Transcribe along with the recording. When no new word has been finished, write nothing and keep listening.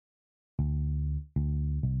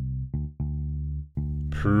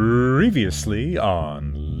Previously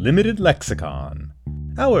on Limited Lexicon.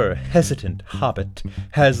 Our hesitant hobbit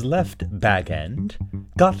has left Bag End,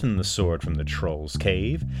 gotten the sword from the troll's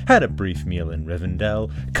cave, had a brief meal in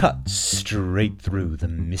Rivendell, cut straight through the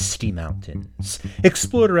misty mountains,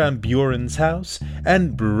 explored around Bjorn's house,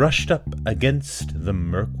 and brushed up against the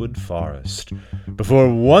Mirkwood forest,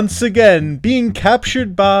 before once again being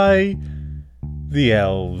captured by the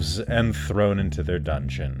elves and thrown into their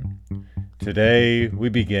dungeon. Today we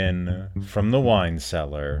begin from the wine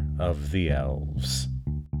cellar of the elves.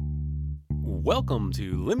 Welcome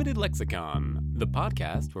to Limited Lexicon, the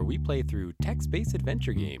podcast where we play through text-based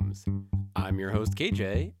adventure games. I'm your host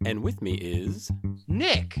KJ, and with me is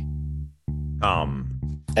Nick.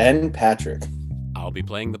 And Patrick. I'll be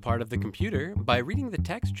playing the part of the computer by reading the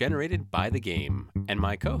text generated by the game, and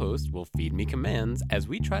my co-host will feed me commands as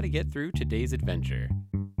we try to get through today's adventure.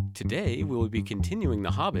 Today, we will be continuing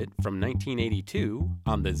The Hobbit from 1982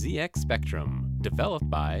 on the ZX Spectrum, developed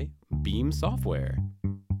by Beam Software.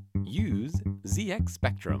 Use ZX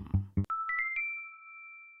Spectrum.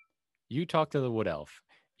 You talk to the Wood Elf.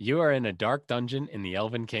 You are in a dark dungeon in the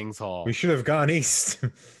Elven King's Hall. We should have gone east.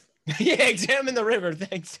 Yeah, examine the river.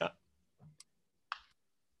 Thanks, Tom.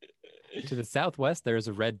 To the southwest, there is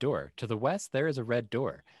a red door. To the west, there is a red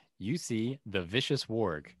door. You see the vicious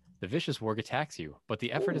warg. The vicious warg attacks you, but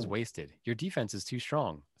the effort is wasted. Your defense is too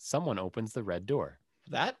strong. Someone opens the red door.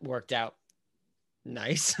 That worked out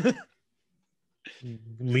nice.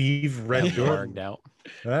 Leave red door. Warged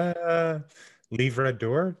out. Leave red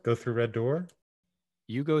door. Go through red door.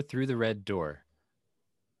 You go through the red door.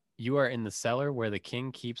 You are in the cellar where the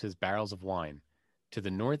king keeps his barrels of wine. To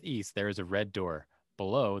the northeast, there is a red door.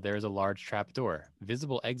 Below, there is a large trap door.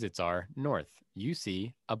 Visible exits are north. You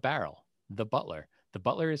see a barrel. The butler. The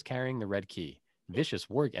butler is carrying the red key. Vicious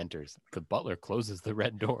warg enters. The butler closes the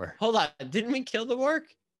red door. Hold on. Didn't we kill the warg?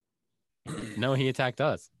 No, he attacked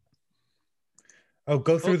us. Oh,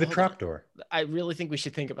 go through the hold trap on. door. I really think we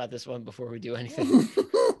should think about this one before we do anything.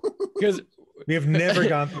 Because We have never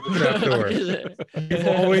gone through the trap door. We've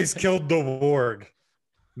always killed the warg.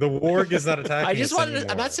 The warg is not attacking I just us wanted to,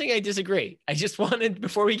 anymore. I'm not saying I disagree. I just wanted,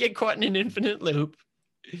 before we get caught in an infinite loop,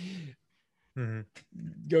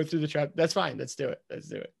 go through the trap. That's fine. Let's do it. Let's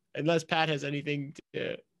do it. Unless Pat has anything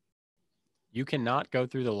to... You cannot go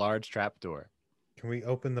through the large trap door. Can we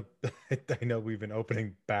open the... I know we've been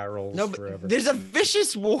opening barrels No, forever. but there's a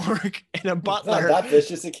vicious warg and a It's not butler that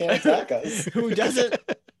vicious, it can't attack us. who doesn't...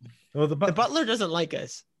 Well, The butler doesn't like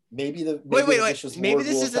us. Maybe the Wait. vicious Maybe warg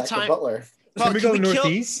this will is the attack time- butler. Can we go kill-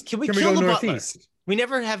 northeast? Can we go kill the butler? northeast? We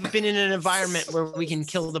never have been in an environment where we can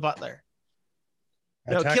kill the butler.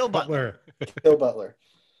 No, Attack kill butler. Kill butler.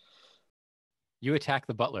 You attack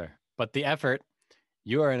the butler, but the effort,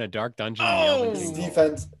 you are in a dark dungeon. In the Elven His King's Hall.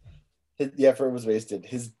 defense, the effort was wasted.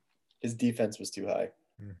 His defense was too high.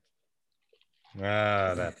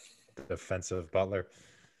 That defensive butler.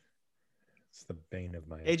 It's the bane of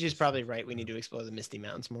my... AJ's probably right. We need to explore the Misty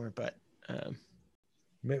Mountains more, but...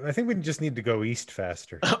 I think we just need to go east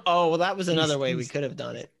faster. Oh, well, that was another way we East. could have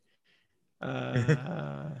done it.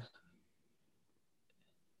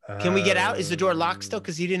 Can we get out? Is the door locked still?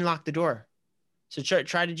 Because he didn't lock the door. So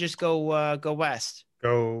try to just go west.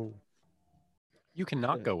 Go You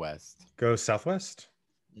cannot go west. southwest?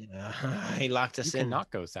 Yeah, he locked You us in. cannot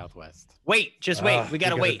go southwest. Wait, just wait. We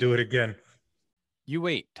gotta wait. Do it again. You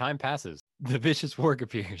wait. Time passes. The vicious warg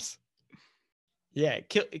appears. Yeah,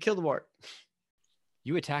 kill the warg.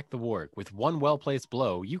 You attack the warg. With one well-placed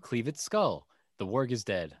blow, you cleave its skull. The warg is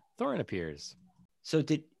dead. Thorin appears. So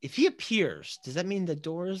if he appears, does that mean the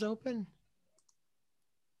door is open?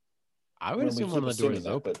 I would assume one of the doors is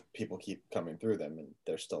open. But people keep coming through them and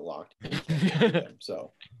they're still locked. And you can't get through them,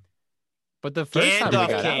 so But the first time we Gandalf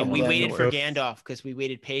got came. out, We Yeah, waited no for worries. Gandalf because we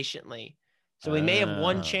waited patiently. So we may have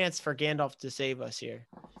one Ah. chance for Gandalf to save us here.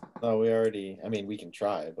 no, we can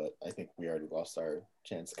try, but I think we already lost our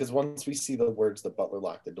chance. Because once we see the words the butler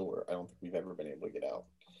locked the door, I don't think we've ever been able to get out.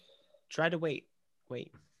 Try to wait.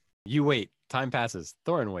 Wait. You wait. Time passes.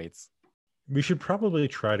 Thorin waits. We should probably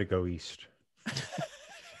try to go east.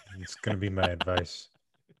 It's going to be my advice.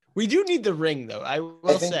 We do need the ring, though. I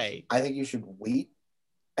will say. I think you should wait,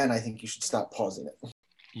 and I think you should stop pausing it.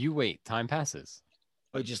 You wait. Time passes.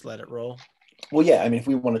 We just let it roll. Well, yeah, I mean, if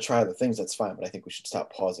we want to try other things, that's fine, but I think we should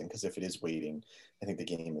stop pausing, because if it is waiting, I think the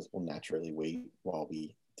game will naturally wait while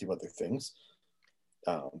we do other things.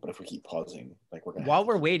 But if we keep pausing, like we're gonna. While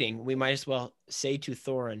we're waiting, we might as well say to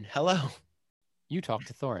Thorin, "Hello." You talk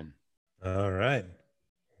to Thorin. All right.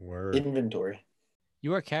 Word. Inventory.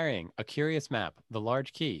 You are carrying a curious map, the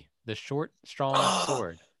large key, the short, strong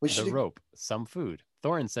sword, We the should. rope, some food.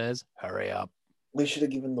 Thorin says, "Hurry up." We should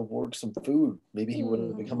have given the warg some food. Maybe he would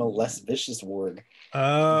have become a less vicious warg. We could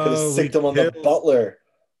have Oh, sicked him on the butler.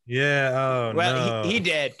 Yeah. Oh, Well, no. he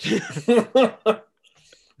did.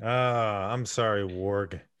 I'm sorry,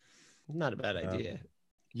 Warg. Not a bad idea.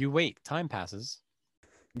 You wait. Time passes.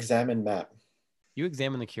 Examine map. You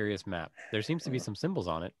examine the curious map. There seems to be some symbols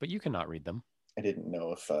on it, but you cannot read them. I didn't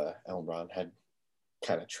know if Elrond had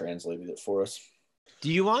kind of translated it for us.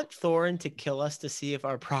 Do you want Thorin to kill us to see if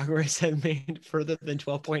our progress has made further than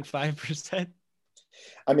 12.5%?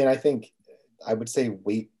 I mean, I would say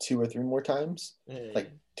wait 2 or 3 more times.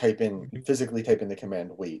 Like physically type in the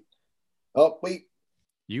command wait. Oh, wait.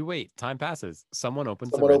 You wait. Time passes. Someone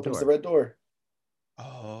opens Someone opens the red door.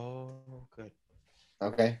 Oh, good.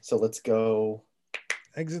 Okay, so let's go.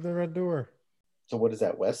 Exit the red door. So what is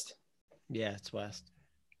that, west? Yeah, it's west.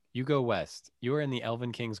 You go west. You are in the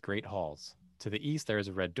Elven King's great halls. To the east, there is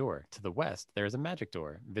a red door. To the west, there is a magic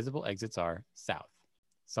door. Visible exits are south.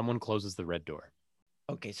 Someone closes the red door.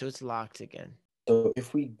 Okay, so it's locked again. So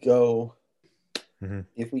if we go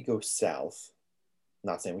Mm-hmm. south,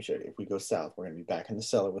 not saying we should, if we go south, we're going to be back in the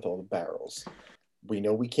cellar with all the barrels. We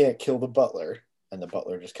know we can't kill the butler, and the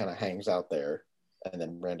butler just kind of hangs out there and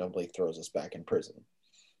then randomly throws us back in prison.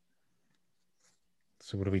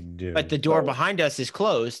 So what do we do? But the door behind us is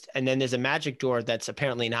closed, and then there's a magic door that's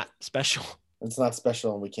apparently not special. It's not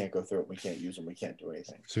special, and we can't go through it. We can't use them. We can't do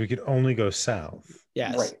anything. So we could only go south.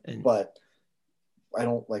 Yes. Right. But I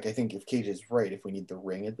think if Cage is right, if we need the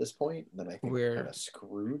ring at this point, then I think we're kind of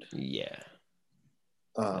screwed. Yeah.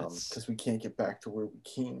 Because we can't get back to where we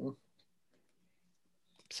came.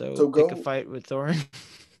 So pick a fight with Thorin.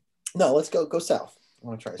 No, let's go south. I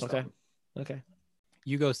want to try something. Okay.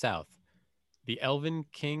 You go south. The Elven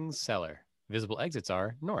King's cellar. Visible exits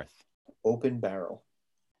are north. Open barrel.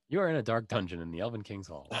 You are in a dark dungeon in the Elven King's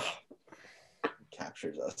hall.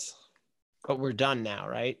 Captures us. But we're done now,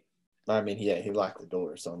 right? I mean, he locked the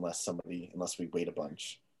door, so unless we wait a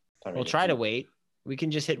bunch. We'll try to wait. We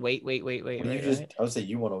can just hit wait. I would say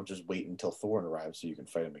you want to just wait until Thorin arrives so you can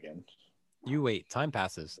fight him again. You wait. Time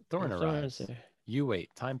passes. Thorin arrives. You wait.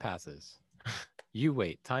 Time passes. You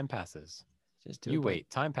wait. Time passes. You wait.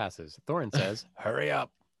 Time passes. Thorin says, hurry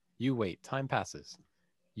up. You wait. Time passes.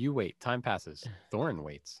 You wait. Time passes. Thorin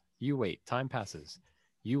waits. You wait. Time passes.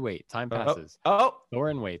 You wait. Time passes. Oh.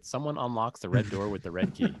 Thorin waits. Someone unlocks the red door with the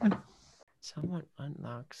red key. Someone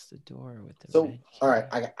unlocks the door with the red key. All right,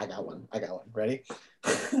 I got one. Ready?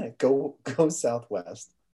 Go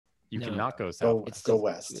southwest. You cannot go southwest. Go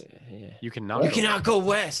west. Yeah. You cannot. You cannot go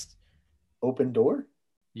west. Open door.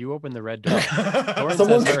 You open the red door.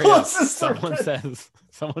 Someone says, closes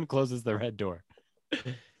someone closes the red door.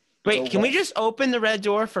 Wait, can we just open the red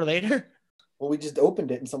door for later? Well, we just opened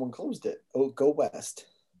it and someone closed it. Oh, go west.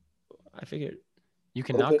 I figured. You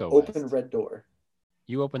cannot go west. Open red door.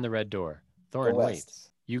 You open the red door. Thorin waits.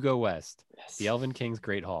 You go west. Yes. The Elven King's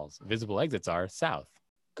great halls. Visible exits are south.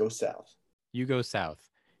 Go south. You go south.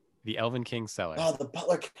 The Elven King's cellar. Oh, the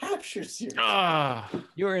butler captures you.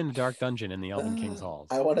 You are in the dark dungeon in the Elven King's halls.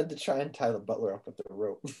 I wanted to try and tie the butler up with the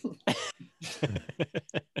rope.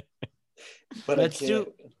 But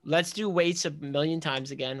let's do weights a million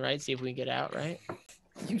times again, right? See if we can get out, right?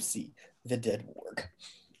 You see the dead warg.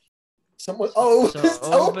 Someone it's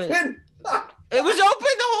open. It was open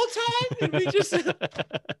the whole time, and we just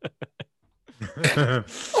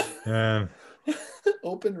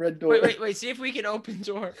open red door. Wait, see if we can open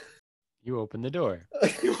door. You open the door.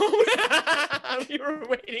 You were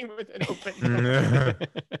waiting with an open door.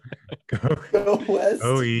 Go west.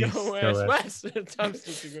 Go east. Go west.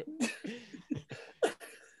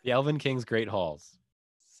 The Elven King's great halls.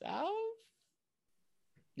 South?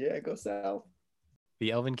 Yeah, go south.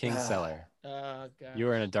 The Elven King's cellar. Oh, God. You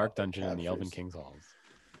are in a dark dungeon in the Elven King's halls.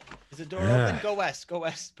 Is the door open? Go west. Go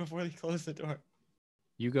west before they close the door.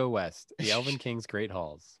 You go west. The Elven King's great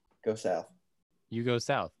halls. Go south. You go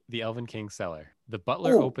south. The Elven King's cellar. The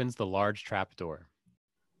butler opens the large trap door.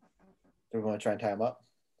 Do we want to try and tie him up?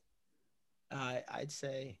 I'd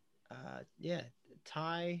say,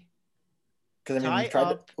 tie. Because I mean,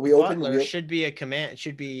 butler should be a command. It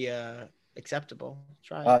should be acceptable.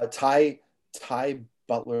 Try. Tie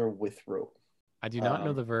butler with rope. I do not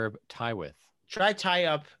know the verb tie with. Try tie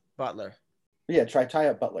up butler. Yeah, try tie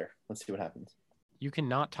up butler. Let's see what happens. You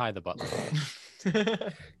cannot tie the butler.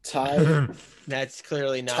 Tie. That's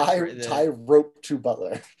clearly not. Tie rope to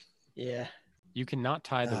butler. Yeah. You cannot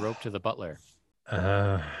tie the rope to the butler.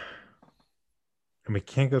 And we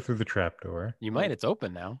can't go through the trapdoor. You might. It's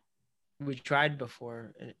open now. We tried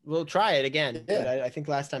before. We'll try it again. Yeah. But I think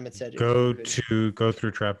last time it said go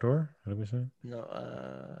through trapdoor. What did we say?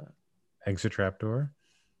 No. Exit trapdoor.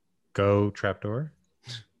 go trapdoor.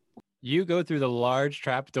 You go through the large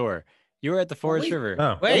trap door. You are at the Forest wait. River.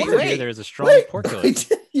 Oh. Wait, Over wait. here, there is a strong Wait.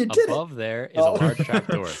 porculus. You did Above there is Oh. a large trap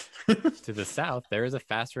door. To the south, there is a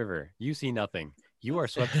fast river. You see nothing. You are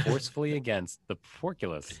swept forcefully against the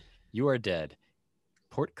porculus. You are dead.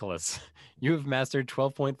 Portcullis. You have mastered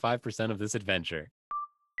 12.5% of this adventure.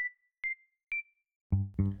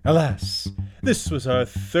 Alas, this was our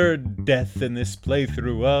third death in this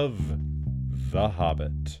playthrough of The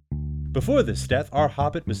Hobbit. Before this death, our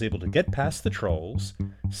hobbit was able to get past the trolls,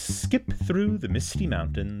 skip through the misty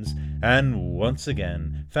mountains, and once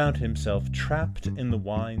again found himself trapped in the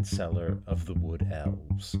wine cellar of the Wood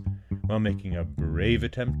Elves. While making a brave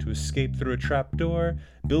attempt to escape through a trapdoor,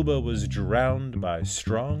 Bilbo was drowned by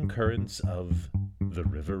strong currents of the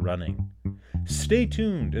river running. Stay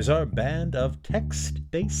tuned as our band of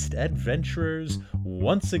text-based adventurers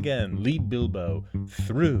once again lead Bilbo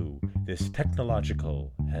through this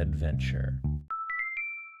technological adventure.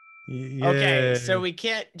 Okay, so we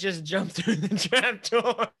can't just jump through the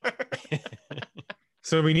trapdoor.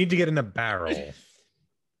 So we need to get in a barrel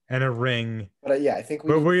and a ring. But yeah, I think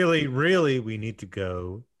we But really, we need to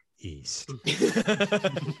go east.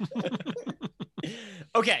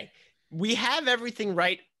 Okay, we have everything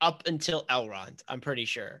right up until Elrond, I'm pretty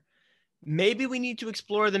sure. Maybe we need to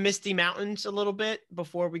explore the Misty Mountains a little bit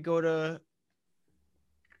before we go to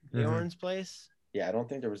Eorn's place. Yeah, I don't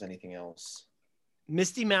think there was anything else.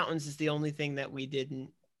 Misty Mountains is the only thing that we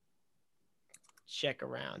didn't check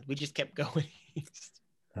around. We just kept going east.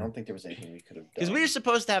 I don't think there was anything we could have done. Because we were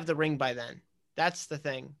supposed to have the ring by then. That's the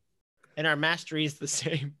thing. And our mastery is the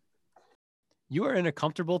same. You are in a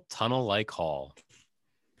comfortable tunnel-like hall.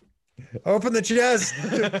 Open the chest!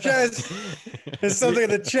 Chest! There's something in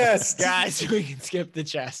the chest! Guys, we can skip the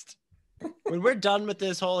chest. When we're done with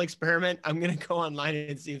this whole experiment, I'm going to go online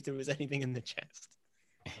and see if there was anything in the chest.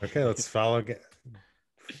 Okay, let's follow.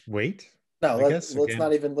 Wait. No, I let's guess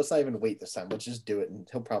not even wait this time. Let's just do it, and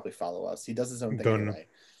he'll probably follow us. He does his own thing anyway.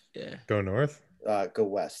 Yeah. Go north. Go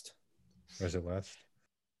west. Or is it west?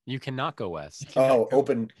 You cannot go west.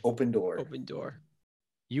 Open door. Open door.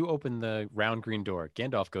 You open the round green door.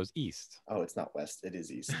 Gandalf goes east. Oh, it's not west. It is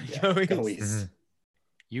east. Go Yeah, go east. east. Mhm.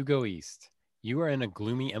 You go east. You are in a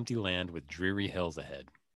gloomy, empty land with dreary hills ahead.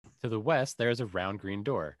 To the west, there is a round green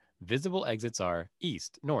door. Visible exits are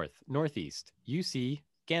east, north, northeast. You see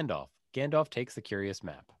Gandalf. Gandalf takes the curious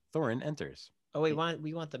map. Thorin enters. Oh, we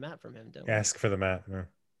want the map from him, don't we? Ask for the map. No.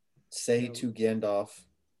 Say to Gandalf,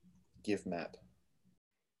 give map.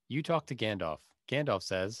 You talk to Gandalf. Gandalf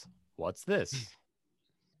says, "What's this?"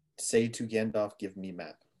 Say to Gandalf, give me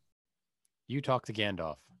map. You talk to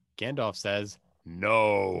Gandalf. Gandalf says,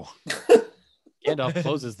 "No." Gandalf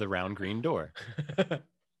closes the round green door.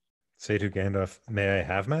 Say to Gandalf, may I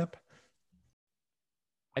have map?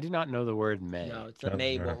 I do not know the word may. No, it's the No,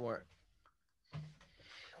 May no. won't work.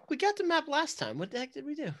 We got the map last time. What the heck did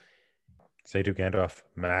we do? Say to Gandalf,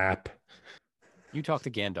 map. You talk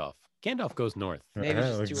to Gandalf. Gandalf goes north. Maybe Uh-huh,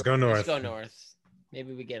 it's let's just go north. Let's go north.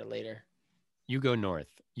 Maybe we get it later. You go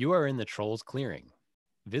north. You are in the Troll's Clearing.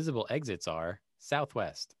 Visible exits are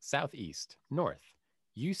southwest, southeast, north.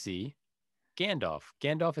 You see Gandalf.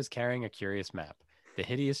 Gandalf is carrying a curious map. The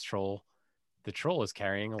hideous troll. The troll is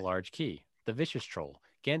carrying a large key. The vicious troll.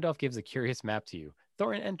 Gandalf gives a curious map to you.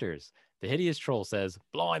 Thorin enters. The hideous troll says,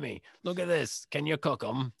 "Blimey, look at this. Can you cook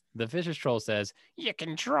 'em?" The vicious troll says, "You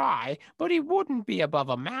can try, but he wouldn't be above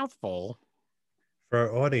a mouthful." For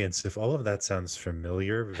our audience, if all of that sounds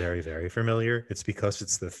familiar, very, very familiar, it's because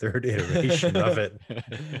it's the third iteration of it.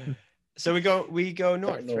 So we go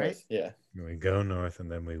north, right? Yeah. We go north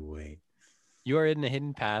and then we wait. You are in a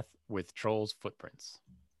hidden path with trolls' footprints.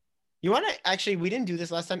 You want to actually? We didn't do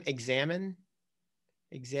this last time. Examine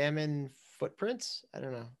footprints. I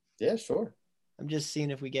don't know. Yeah, sure. I'm just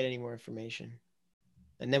seeing if we get any more information,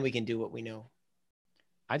 and then we can do what we know.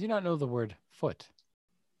 I do not know the word foot.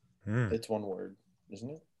 Hmm. It's one word, isn't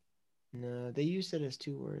it? No, they used it as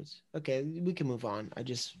two words. Okay, we can move on. I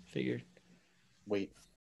just figured. Wait.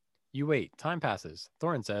 You wait. Time passes.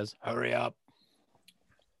 Thorin says, "Hurry up."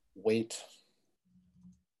 Wait.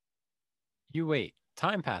 You wait.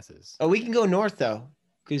 Time passes. Oh, we can go north though,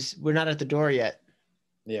 because we're not at the door yet.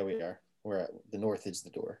 Yeah, we are. We're at the north is the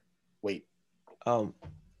door. Wait.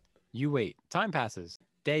 You wait. Time passes.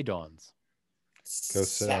 Day dawns. Go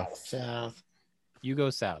south. South. You go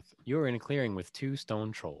south. You are in a clearing with two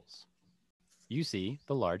stone trolls. You see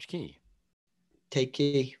the large key. Take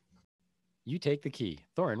key. You take the key.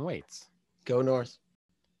 Thorin waits. Go north.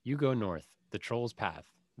 You go north. The troll's path.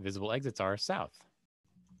 Visible exits are south.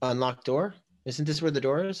 Unlock door. Isn't this where the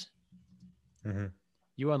door is? Mm-hmm.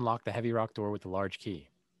 You unlock the heavy rock door with the large key.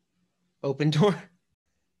 Open door.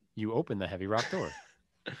 You open the heavy rock door.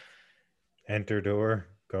 Enter door.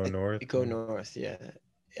 Go north. Go north. Yeah,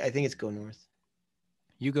 I think it's go north.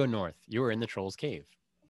 You go north. You are in the troll's cave.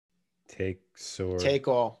 Take sword. Take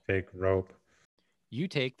all. Take rope. You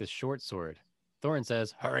take the short sword. Thorin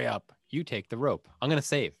says, hurry up. You take the rope. I'm going to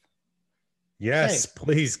save. Yes, Save.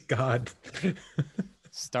 please, God.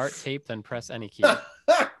 Start tape, then press any key.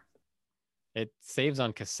 It saves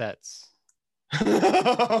on cassettes.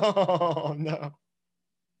 Oh, no.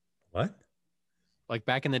 What? Like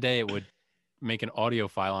back in the day, it would make an audio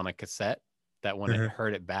file on a cassette that when Mhm. it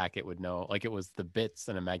heard it back, it would know. Like it was the bits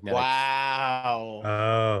and a magnetic. Wow.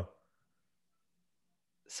 Oh.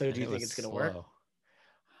 So and do you it think was it's going to work? slow.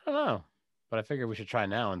 I don't know. But I figured we should try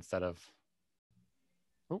now instead of...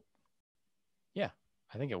 Oh, yeah.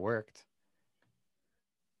 I think it worked.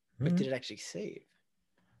 But did it actually save?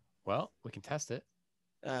 Well, we can test it.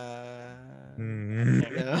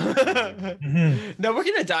 Mhm. No. Mhm. No, we're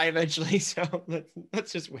gonna die eventually, so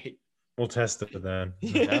let's just wait. We'll test it then.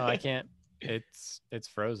 No, I can't. It's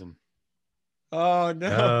frozen. Oh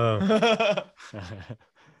no.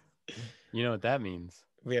 You know what that means.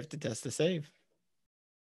 We have to test the save.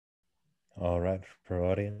 All right, for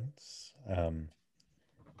audience,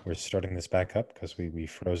 we're starting this back up because we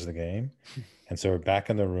froze the game. And so we're back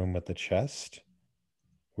in the room with the chest.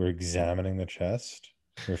 We're examining the chest.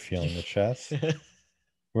 We're feeling the chest.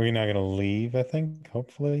 We're not going to leave, I think,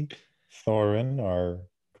 hopefully. Thorin, our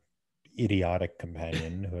idiotic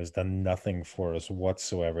companion who has done nothing for us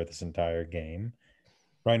whatsoever this entire game.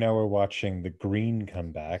 Right now we're watching the green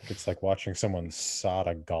come back. It's like watching someone sod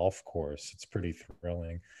a golf course. It's pretty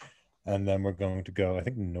thrilling. And then we're going to go, I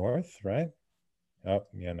think, north, right? Oh,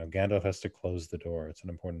 yeah, no, Gandalf has to close the door. It's an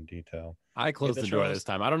important detail. I closed the the door trolls. this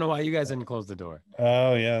time. I don't know why you guys didn't close the door.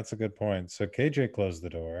 Oh, yeah, that's a good point. So KJ closed the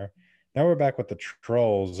door. Now we're back with the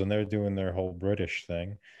trolls, and they're doing their whole British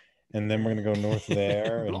thing. And then we're going to go north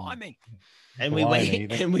there. And, Blimey. And we Blimey, wait,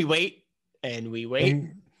 they- and we wait, and we wait.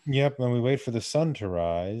 Yep, and we wait for the sun to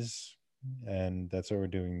rise. And that's what we're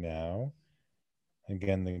doing now.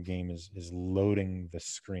 Again, the game is loading the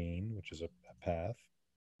screen, which is a path.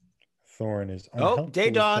 Thorin is Oh, day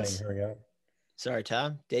unhelpfully dawns. saying, hurry up. Sorry,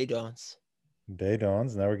 Tom. Day dawns. Day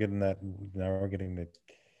dawns. Now we're getting that. Now we're getting the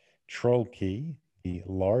troll key, the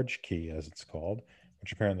large key, as it's called,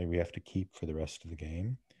 which apparently we have to keep for the rest of the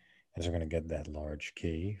game. As we're going to get that large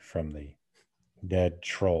key from the dead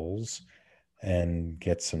trolls and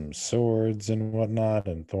get some swords and whatnot.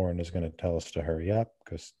 And Thorin is going to tell us to hurry up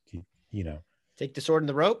because, you know. Take the sword and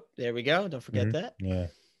the rope. There we go. Don't forget Mhm. that. Yeah.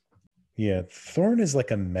 Yeah, Thorn is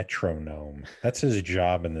like a metronome. That's his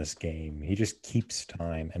job in this game. He just keeps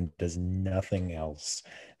time and does nothing else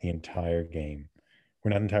the entire game.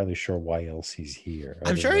 We're not entirely sure why else he's here.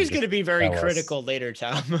 I'm other sure than he's just going to be very tell us- critical later,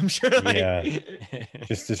 Tom. I'm sure. Like... Yeah.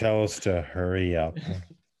 Just to tell us to hurry up.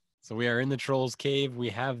 So we are in the troll's cave. We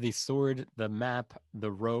have the sword, the map,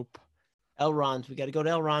 the rope. Elrond. We got to go to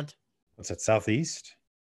Elrond. What's that, southeast?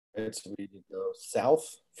 It's we go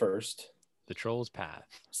south first, The troll's path.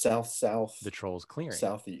 south, The troll's clearing.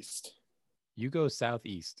 southeast. You go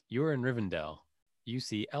southeast. You're in Rivendell. You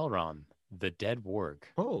see Elrond, the dead warg.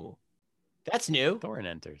 Oh, that's new. Thorin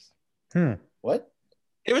enters. What?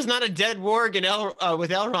 There was not a dead warg in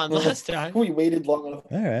with Elrond last time. We waited long enough.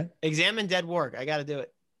 All right. Examine dead warg. I got to do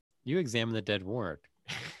it. You examine the dead warg.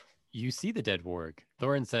 You see the dead warg.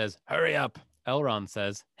 Thorin says, hurry up. Elrond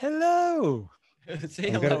says, hello. Say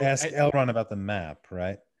We've hello. got to ask Elrond about the map,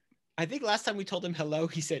 right? I think last time we told him hello,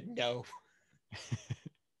 he said no.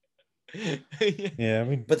 Yeah,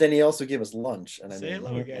 But then he also gave us lunch, and I Say mean,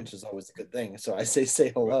 hello again. lunch is always a good thing. So I say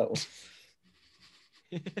hello.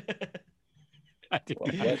 I did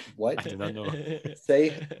What? not- What? I did not know.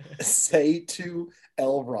 Say to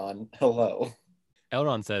Elrond hello.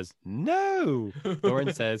 Elrond says, no.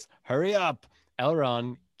 Thorin says, hurry up.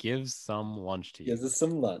 Elrond gives some lunch to you. Gives us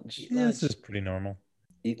some lunch. Yeah, this is pretty normal.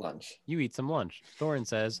 Eat lunch. You eat some lunch. Thorin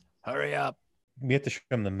says, hurry up. We have to show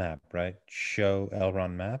him the map, right? Show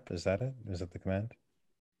Elrond map. Is that it? Is that the command?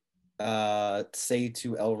 Say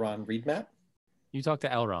to Elrond read map. You talk to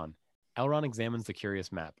Elrond. Elrond examines the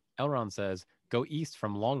curious map. Elrond says, go east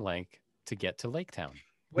from Long Lake to get to Lake Town.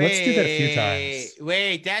 Let's do that a few times.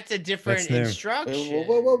 Wait, that's a different That's new. instruction.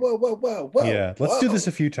 Whoa. Yeah, let's do this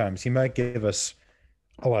a few times. He might give us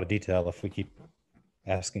a lot of detail if we keep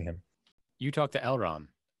asking him. You talk to Elrond.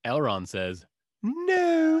 Elrond says,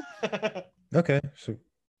 no. Okay,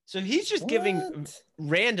 So he's just giving What?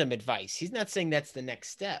 random advice. He's not saying that's the next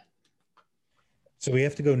step. so we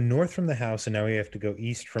have to go north from the house, and now we have to go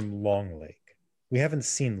east from Long Lake. We haven't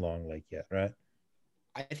seen Long Lake yet, right?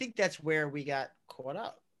 I think that's where we got caught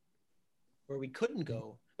up. where we couldn't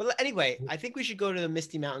go. But anyway, I think we should go to the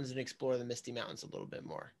Misty Mountains and explore the Misty Mountains a little bit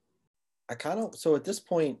more. So at this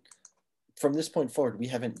point, from this point forward, we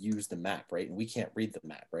haven't used the map, right? And we can't read the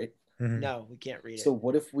map, right? Mhm. No, we can't read So it.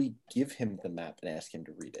 what if we give him the map and ask him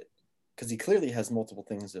to read it? Because he clearly has multiple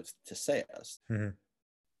things to say us. Mhm.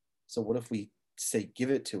 So what if we say give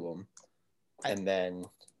it to him, and then?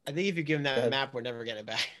 I think if you give him that map, we're never getting it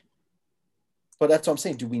back. But that's what I'm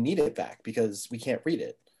saying. Do we need it back because we can't read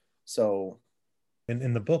it? So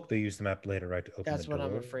In the book, they use the map later, right, to open That's the what door.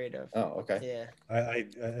 I'm afraid of. Oh, okay. Yeah.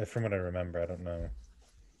 I from what I remember, I don't know.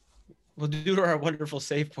 Well, due to our wonderful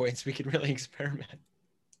save points, we can really experiment.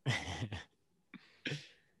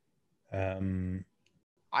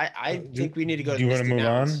 I think we need to go to do you Misty wanna move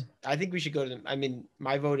Mountains. on? I think we should go to them. I mean,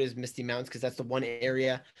 my vote is Misty Mountains because that's the one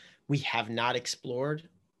area we have not explored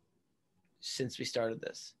since we started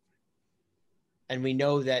this. And we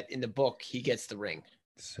know that in the book, he gets the ring.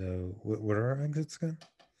 So what are our exits again?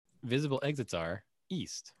 Visible exits are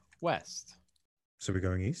east, west. So we're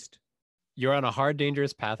going east? You're on a hard,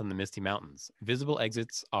 dangerous path in the Misty Mountains. Visible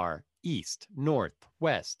exits are east, north,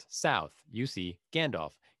 west, south. You see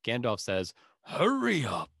Gandalf. Gandalf says, "Hurry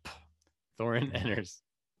up." Thorin enters.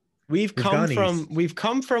 We've come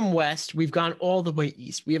gone from west. We've gone all the way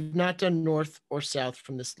east. We have not done north or south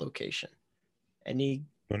from this location. Any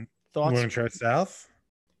You thoughts? want to try south?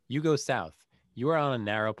 You go south. You are on a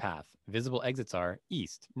narrow path. Visible exits are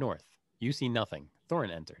east, north. You see nothing. Thorin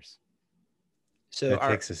enters. So That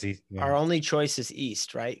takes us east. Yeah. our only choice is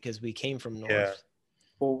east, right? Because we came from north. Yeah.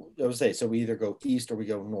 Well, I would say so. We either go east or we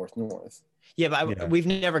go north. Yeah, but Yeah. we've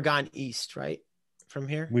never gone east, right? From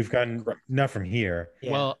here, We've gotten Correct. not from here.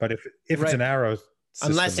 Yeah. Well, But if it's Right. an arrow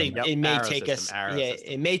system, unless then Yep, it may arrow take system, us. arrow Yeah,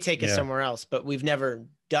 system. it may take us Yeah. somewhere else, but we've never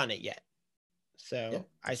done it yet. So Yeah,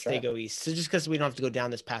 I let's say try it. go east. So just because we don't have to go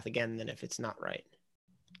down this path again, then if it's not right.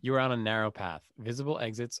 you are on a narrow path. Visible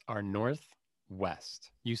exits are north, west.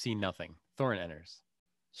 You see nothing. Thorin enters.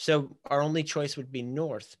 So our only choice would be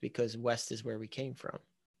north because west is where we came from,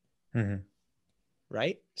 Mhm.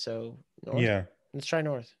 right? So north. Yeah, Let's try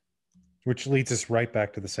north. which leads us right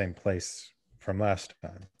back to the same place from last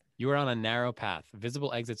time. You are on a narrow path.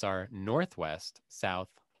 Visible exits are northwest, south,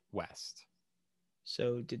 west.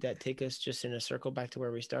 So did that take us just in a circle back to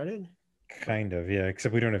where we started? Kind of, yeah,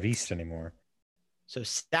 except we don't have east anymore. So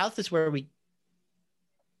south is where we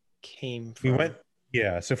came We from. went,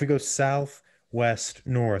 yeah. So if we go south, west,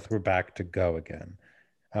 north, we're back to go again.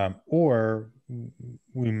 Or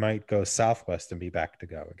we might go southwest and be back to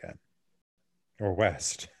go again, or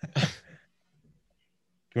west. Do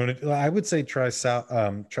you want to? I would say try south.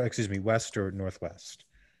 Excuse me, west or northwest.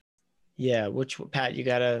 Yeah, Pat, you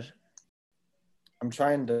gotta. I'm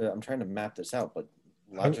trying to map this out, but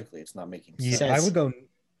logically, it's not making Yeah, sense.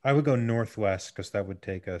 I would go northwest because that would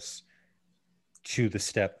take us to the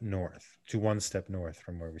step north, to one step north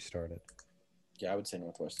from where we started. Yeah, I would say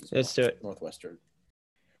northwest as Let's well. do it. Northwestern.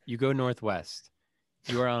 You go northwest.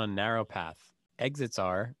 You are on a narrow path. Exits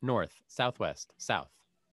are north, southwest, south.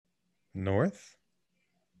 North?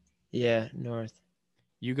 Yeah, north.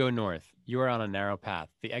 You go north. You are on a narrow path.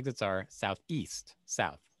 The exits are southeast,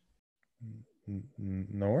 south.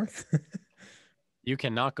 North? You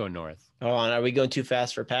cannot go north. Hold on, are we going too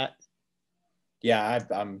fast for Pat? Yeah,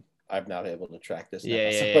 I'm not able to track this. Now,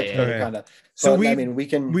 Yeah, so yeah, like, yeah. Okay. Kinda, So but, I mean, we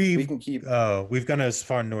can keep. We've gone as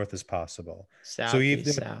far north as possible. South, So east,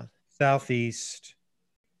 either south. southeast.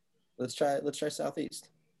 Let's try southeast.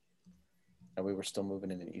 And we were still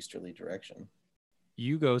moving in an easterly direction.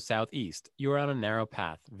 You go southeast. You are on a narrow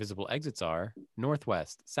path. Visible exits are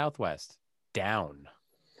northwest, southwest, down.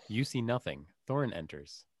 You see nothing. Thorin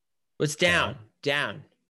enters. What's down? Down.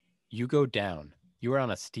 You go down. You are on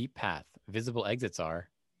a steep path. Visible exits are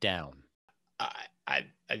down. I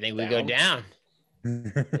think we go down.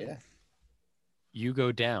 Yeah. You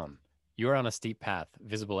go down. You are on a steep path.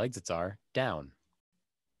 Visible exits are down.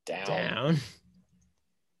 Down.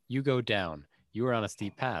 You go down. You are on a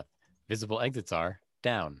steep path. Visible exits are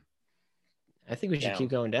down. I think we should Down. keep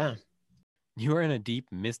going down. You are in a deep,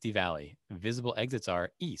 misty valley. Visible exits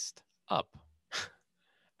are east, up.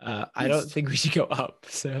 I don't think we should go up,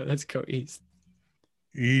 so let's go east.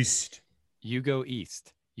 East. You go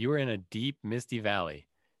east. You are in a deep, misty valley.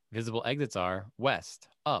 Visible exits are west,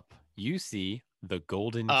 up. You see the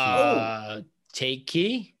golden key. Take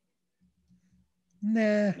key.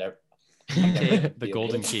 Nah. Never. Take the Yeah,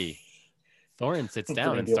 golden yeah. key. Thorin sits We're down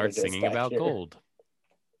gonna and be able to starts get us singing back about here. gold.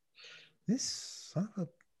 This son of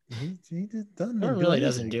a- he doesn't Or do really anything.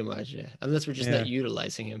 doesn't do much, yeah. Unless we're just Yeah. not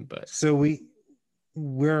utilizing him. But So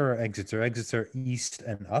where are our exits? Our exits are east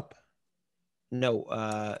and up.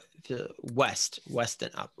 No, west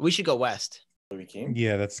and up. We should go west. We came.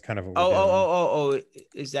 Yeah, that's kind of what we're Oh, doing.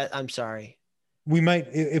 is that? I'm sorry. We might,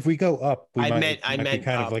 if we go up, I it might be meant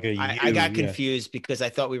kind up. of like a I U, got yeah. confused because I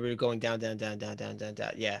thought we were going down.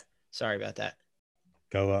 Yeah, sorry about that.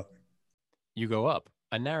 Go up. You go up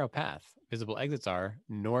a narrow path. Visible exits are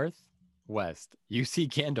north, west. You see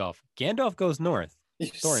Gandalf. Gandalf goes north. You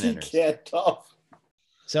Thorin see enters. Gandalf.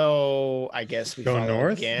 So I guess we Go follow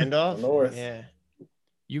north? Gandalf. Go north. Yeah.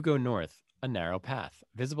 You go north a narrow path.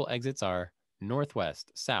 Visible exits are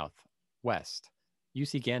northwest, south, west. You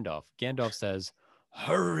see Gandalf. Gandalf says,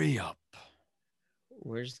 "Hurry up."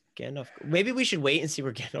 Where's Gandalf? Maybe we should wait and see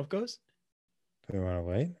where Gandalf goes. Do we want to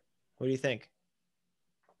wait? What do you think?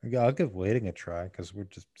 Yeah, I'll give waiting a try because we're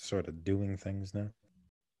just sort of doing things now.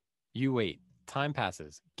 You wait. Time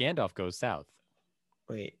passes. Gandalf goes south.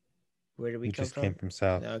 Wait, where did we We come just from? came from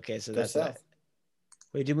south. Okay, so Go that's south. not...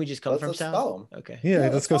 Wait, didn't we just come from Let's south? follow him. Okay. Yeah, Yeah,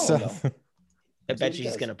 let's go follow him, south. I That's bet what he you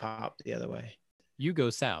he's does. gonna pop the other way. You go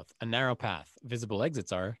south a narrow path. Visible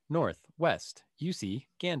exits are north, west. You see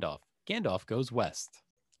Gandalf. Gandalf goes west.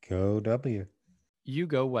 Go W. You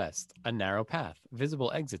go west a narrow path.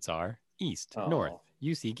 Visible exits are east, north. Oh.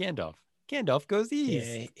 You see Gandalf. Gandalf goes east.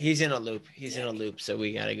 Yeah, he's in a loop. He's in a loop, so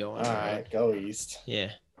we gotta go on. All our own. right, go east.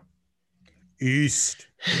 Yeah. East.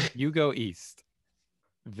 You go east.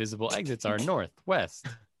 Visible exits are north, west.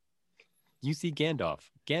 You see Gandalf.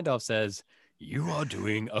 Gandalf says, "You are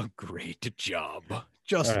doing a great job,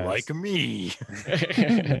 just All right. like me."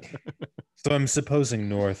 So I'm supposing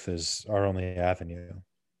north is our only avenue,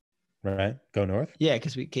 right? Go north? Yeah,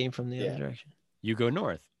 because we came from the Yeah. other direction. You go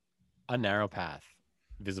north, a narrow path.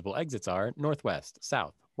 Visible exits are northwest,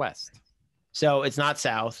 south, west. So it's not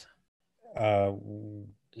south.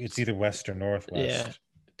 It's either west or northwest. Yeah.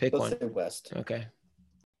 Pick Let's one. say west. Okay.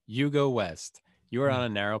 You go west. You are on a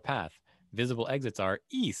narrow path. Visible exits are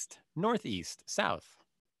east, northeast, south.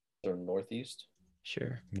 Or northeast.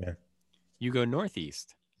 Sure. Yeah. You go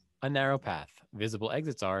northeast, a narrow path. Visible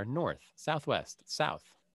exits are north, southwest, south.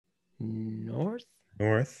 North?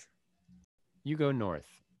 North. You go north.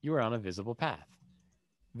 You are on a visible path.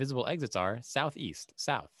 Visible exits are southeast,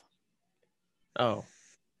 south. Oh.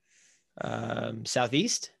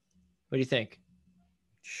 Southeast? What do you think?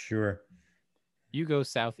 Sure. You go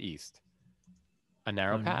southeast. A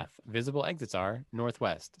narrow Oh, no. path. Visible exits are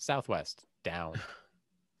northwest, southwest, down.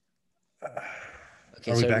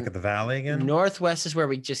 Okay, Are we so back at the valley again? northwest is where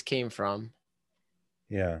we just came from.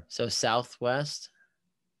 Yeah. So southwest.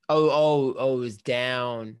 Oh, it's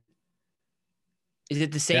down. Is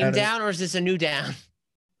it the same Down is- down or is this a new down?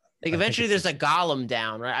 Like think eventually it's there's a Gollum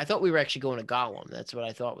down, right? I thought we were actually going to Gollum. That's what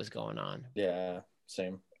I thought was going on. Yeah,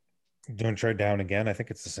 same. Do you want to try down again? I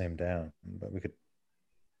think it's the same down, but we could.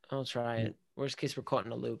 I'll try it. Worst case, we're caught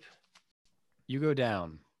in a loop. You go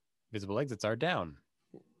down. Visible exits are down.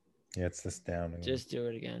 Yeah, it's this down. again. Just do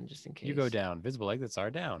it again, just in case. You go down. Visible exits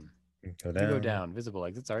are down. Go down. You go down. Visible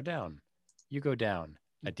exits are down. You go down.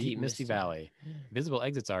 A deep, misty valley. Visible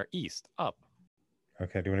exits are east, up.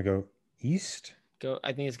 Okay. Do you want to go east? Go.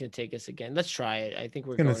 I think it's gonna take us again. Let's try it. I think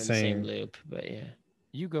we're Gonna going in the same say- loop, but yeah.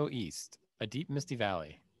 You go east. A deep, misty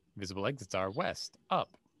valley. Visible exits are west,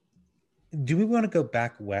 up. Do we want to go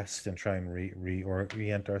back west and try and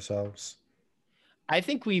reorient ourselves? I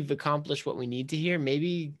think we've accomplished what we need to here.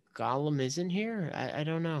 Maybe Gollum isn't here. I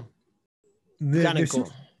don't know. Kind There's of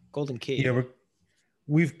some- Golden Key. Yeah,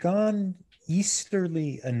 we've gone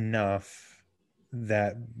easterly enough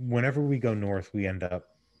that whenever we go north, we end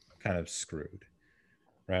up kind of screwed,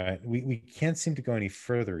 right? We can't seem to go any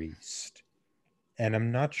further east. And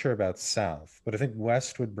I'm not sure about south, but I think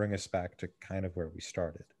west would bring us back to kind of where we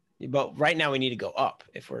started. But right now we need to go up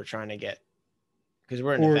if we're trying to get, because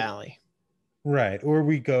we're in the Or- valley. Right. Or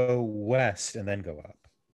we go west and then go up.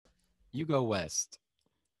 You go west.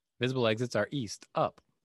 Visible exits are east, up.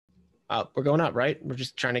 We're going up, right? We're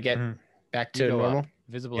just trying to get Mhm. back You to go normal. up.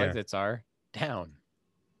 Visible Yeah. exits are down.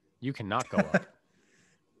 You cannot go up.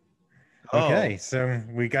 Okay, so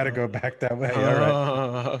we got to go back that way. All right.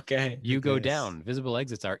 Oh, okay. You go Yes. down. Visible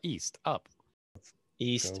exits are east, up.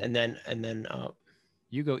 East Go. and then up.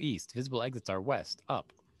 You go east. Visible exits are west,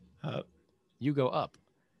 up. Up. You go up.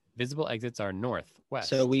 Visible exits are north, west.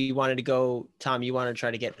 So we wanted to go, Tom, you want to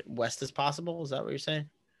try to get west as possible? Is that what you're saying?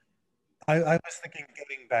 I was thinking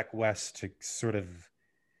getting back west to sort of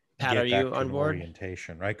Pat, get are back you to on an board?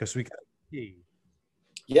 orientation, right? Because we got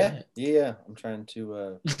Yeah. I'm trying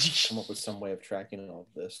to come up with some way of tracking all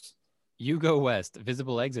of this. You go west.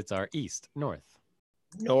 Visible exits are east, north.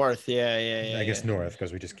 North, yeah. I guess north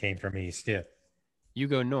because we just came from east. Yeah. You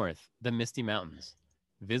go north, the Misty Mountains.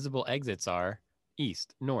 Visible exits are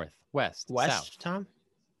east, north, west, West, south. Tom?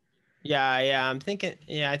 Yeah, I'm thinking.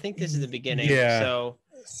 Yeah, I think this is the beginning. Yeah. So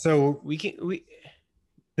So we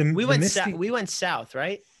the went Misty, we went south,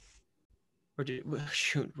 right? Or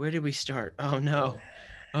shoot, where did we start? Oh no.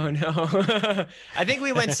 Oh no. I think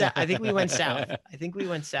we went south. I think we went south.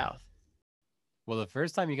 Well, the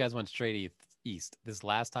first time you guys went straight east. This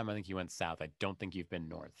last time I think you went south. I don't think you've been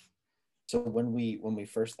north. So when we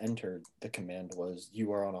first entered, the command was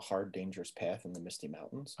you are on a hard, dangerous path in the Misty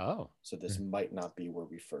Mountains. Oh. So this might not be where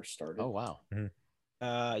we first started. Oh, wow.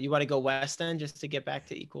 You want to go west then, just to get back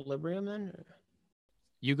to equilibrium then?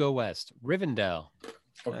 You go west. Rivendell.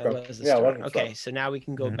 Okay, so now we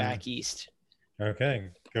can go back east. Okay,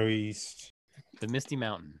 go east. The Misty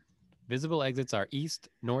Mountain. Visible exits are east,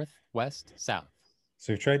 north, west, south.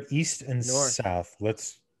 So we've tried east and North. south.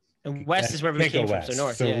 And west is where we came from, so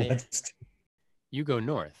north. So yeah. You go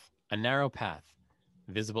north. A narrow path.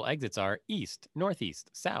 Visible exits are east, northeast,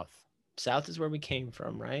 south. South is where we came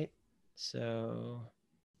from, right? So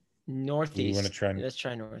northeast. Let's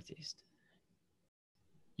try northeast.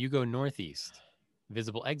 You go northeast.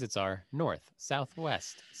 Visible exits are north,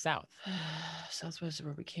 southwest, south. Southwest is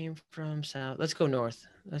where we came from. South. Let's go north.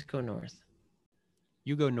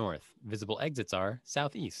 You go north. Visible exits are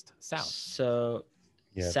southeast, south. So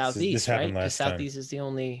Yeah, southeast, right? Because southeast is the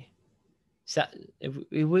only. If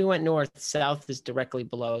we went north, south is directly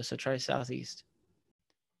below. So try southeast.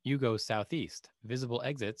 You go southeast. Visible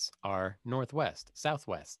exits are northwest,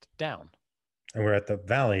 southwest, down. And we're at the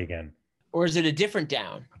valley again. Or is it a different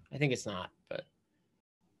down? I think it's not, but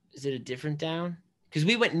is it a different down? Because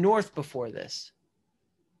we went north before this.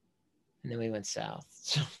 And then we went south.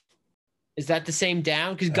 So is that the same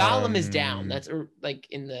down? Because Gollum is down. That's like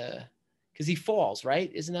in the, because he falls,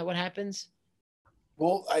 right? Isn't that what happens?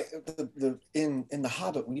 Well, in the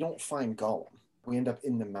Hobbit, we don't find Gollum. We end up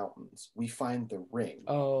in the mountains. We find the ring.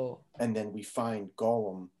 Oh. And then we find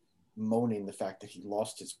Gollum moaning the fact that he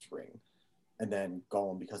lost his ring. And then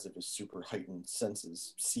Gollum, because of his super heightened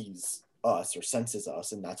senses, sees us or senses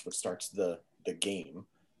us, and that's what starts the game.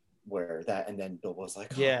 Where that, and then Bilbo's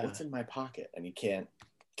like, what's in my pocket? And he can't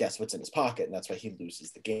guess what's in his pocket, and that's why he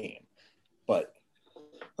loses the game. But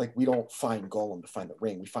like, we don't find Gollum to find the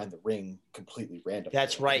ring. We find the ring completely random.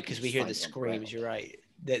 That's right, because we hear the screams. You're right.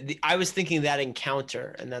 I was thinking that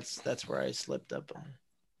encounter, and that's where I slipped up on.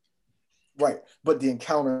 Right, but the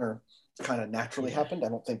encounter kind of naturally happened. I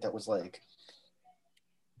don't think that was like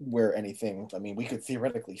where anything. I mean, we could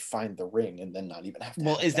theoretically find the ring and then not even have to.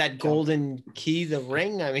 Well, is that golden key the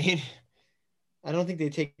ring? I mean, I don't think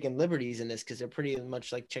they've taken liberties in this because they're pretty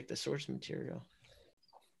much like check the source material.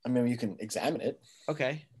 I mean, you can examine it.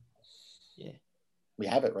 Okay. Yeah. We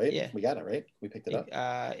have it, right? Yeah. We got it, right? We picked it up.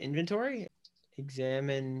 Inventory.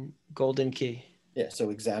 Examine golden key. Yeah. So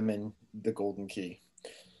examine the golden key.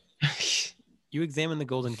 You examine the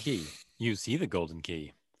golden key. You see the golden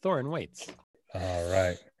key. Thorin waits. All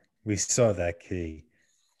right. We saw that key.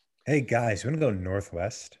 Hey, guys, you want to go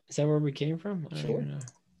northwest? Is that where we came from? I don't Sure. even know.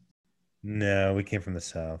 No, we came from the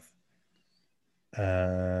south.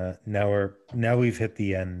 Now we've hit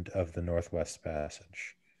the end of the Northwest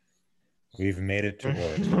Passage. We've made it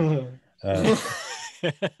to Ord.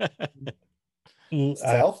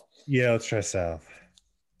 South? Yeah, let's try south.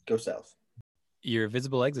 Go south. Your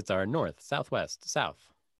visible exits are north, southwest, south.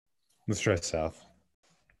 Let's try south.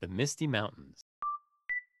 The Misty Mountains.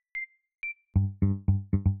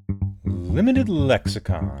 Limited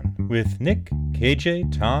Lexicon with Nick,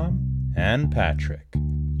 KJ, Tom, and Patrick.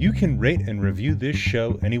 You can rate and review this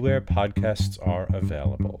show anywhere podcasts are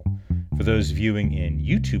available. For those viewing in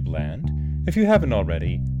YouTube land, if you haven't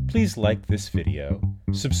already, please like this video,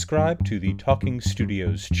 subscribe to the Talking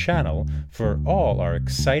Studios channel for all our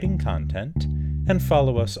exciting content, and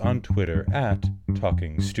follow us on Twitter at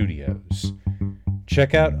Talking Studios.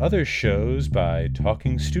 Check out other shows by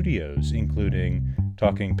Talking Studios, including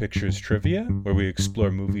Talking Pictures Trivia, where we explore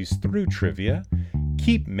movies through trivia,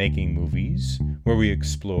 Keep Making Movies, where we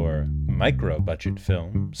explore micro-budget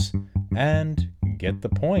films, and Get the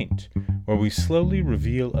Point, where we slowly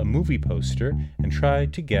reveal a movie poster and try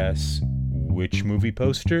to guess which movie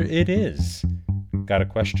poster it is. Got a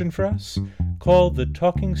question for us? Call the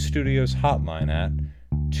Talking Studios hotline at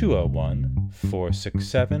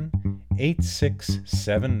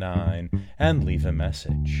 201-467-8679 and leave a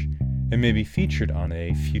message. It may be featured on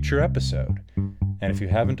a future episode. And if you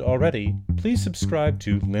haven't already, please subscribe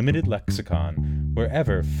to Limited Lexicon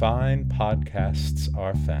wherever fine podcasts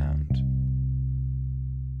are found.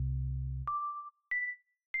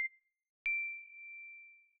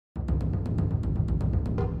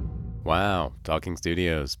 Wow, Talking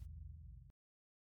Studios.